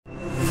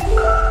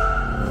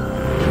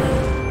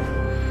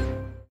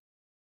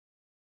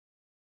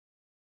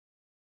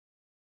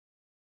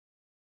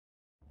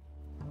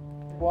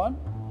one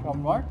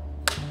from Mark.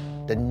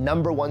 The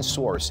 #1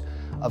 source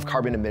of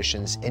carbon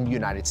emissions in the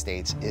United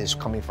States is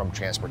coming from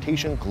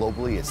transportation.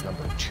 Globally, it's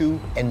 #2.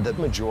 And the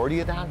majority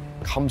of that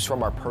comes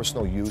from our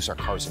personal use, our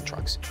cars and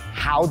trucks.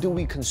 How do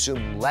we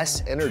consume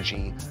less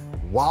energy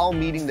while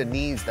meeting the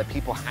needs that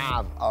people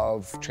have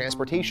of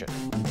transportation?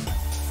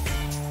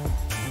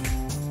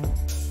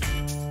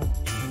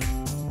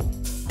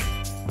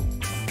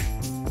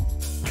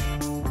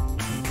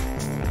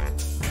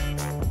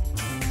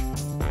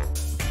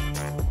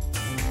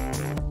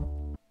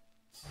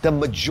 The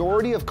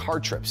majority of car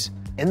trips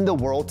in the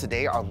world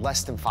today are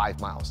less than 5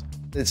 miles.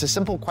 It's a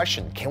simple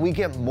question. Can we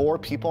get more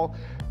people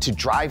to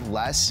drive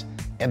less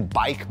and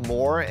bike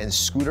more and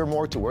scooter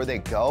more to where they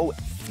go?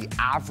 The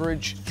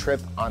average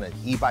trip on an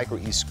e-bike or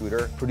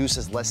e-scooter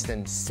produces less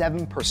than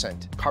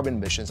 7% carbon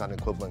emissions on an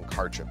equivalent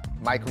car trip.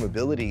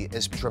 Micromobility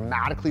is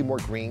dramatically more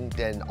green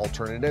than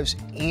alternatives,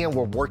 and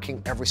we're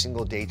working every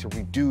single day to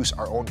reduce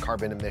our own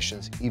carbon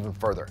emissions even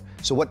further.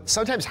 So what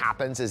sometimes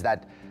happens is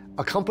that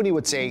a company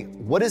would say,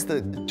 what is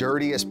the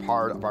dirtiest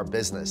part of our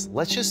business?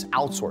 Let's just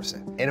outsource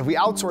it. And if we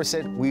outsource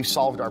it, we've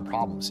solved our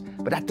problems.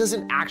 But that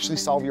doesn't actually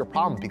solve your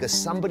problem because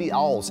somebody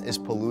else is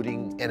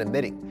polluting and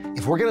emitting.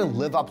 If we're gonna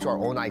live up to our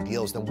own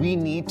ideals, then we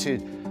need to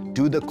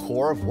do the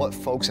core of what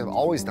folks have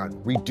always done: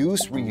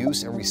 reduce,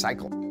 reuse, and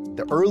recycle.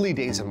 The early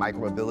days of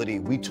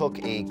micromobility, we took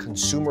a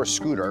consumer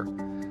scooter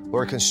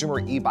or a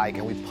consumer e-bike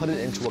and we put it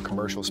into a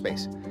commercial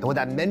space. And what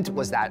that meant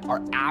was that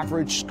our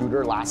average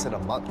scooter lasted a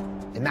month.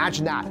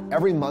 Imagine that.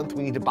 Every month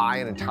we need to buy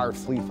an entire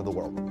fleet for the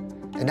world.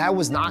 And that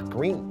was not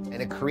green.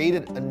 And it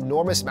created an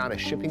enormous amount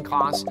of shipping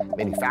costs,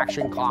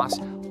 manufacturing costs,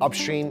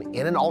 upstream,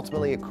 and then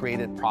ultimately it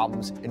created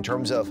problems in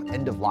terms of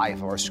end of life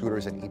of our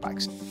scooters and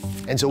e-bikes.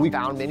 And so we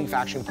found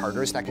manufacturing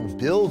partners that can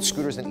build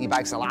scooters and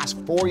e-bikes that last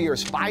 4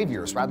 years, 5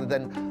 years, rather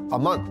than a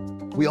month.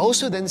 We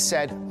also then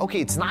said,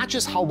 okay, it's not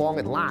just how long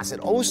it lasts, it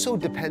also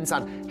depends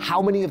on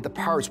how many of the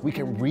parts we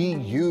can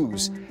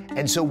reuse.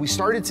 And so we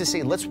started to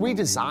say, let's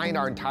redesign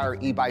our entire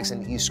e-bikes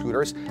and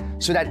e-scooters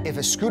so that if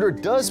a scooter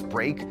does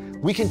break,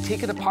 we can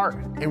take it apart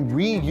and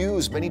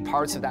reuse many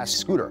parts of that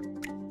scooter.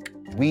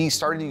 We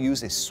started to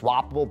use a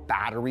swappable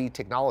battery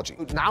technology.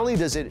 Not only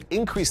does it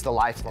increase the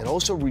life, it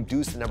also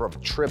reduce the number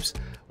of trips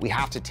we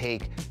have to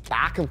take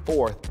back and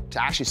forth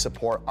to actually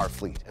support our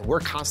fleet. And we're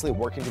constantly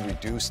working to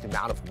reduce the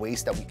amount of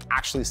waste that we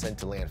actually send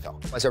to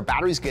landfill. As our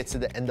batteries get to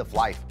the end of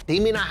life, they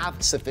may not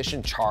have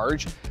sufficient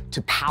charge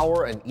to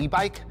power an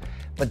e-bike,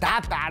 but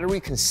that battery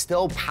can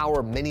still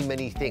power many,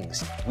 many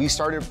things. We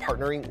started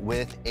partnering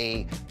with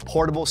a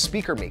portable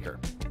speaker maker.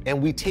 And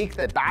we take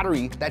that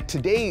battery that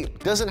today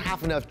doesn't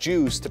have enough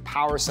juice to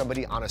power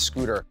somebody on a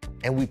scooter,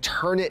 and we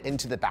turn it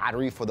into the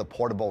battery for the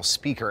portable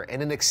speaker, and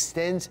it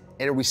extends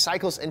and it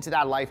recycles into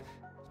that life.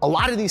 A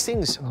lot of these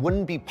things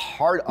wouldn't be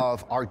part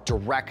of our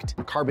direct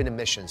carbon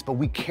emissions, but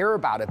we care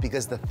about it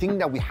because the thing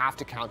that we have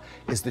to count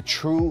is the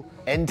true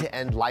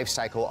end-to-end life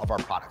cycle of our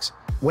products.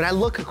 When I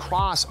look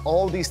across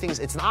all these things,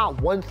 it's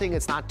not one thing,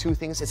 it's not two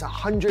things, it's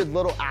 100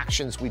 little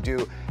actions we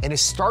do. And it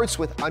starts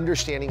with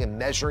understanding and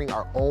measuring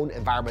our own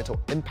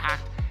environmental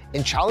impact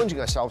and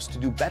challenging ourselves to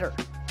do better.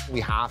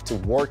 We have to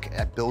work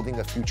at building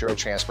a future of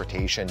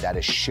transportation that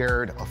is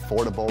shared,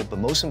 affordable, but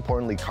most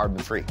importantly,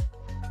 carbon-free.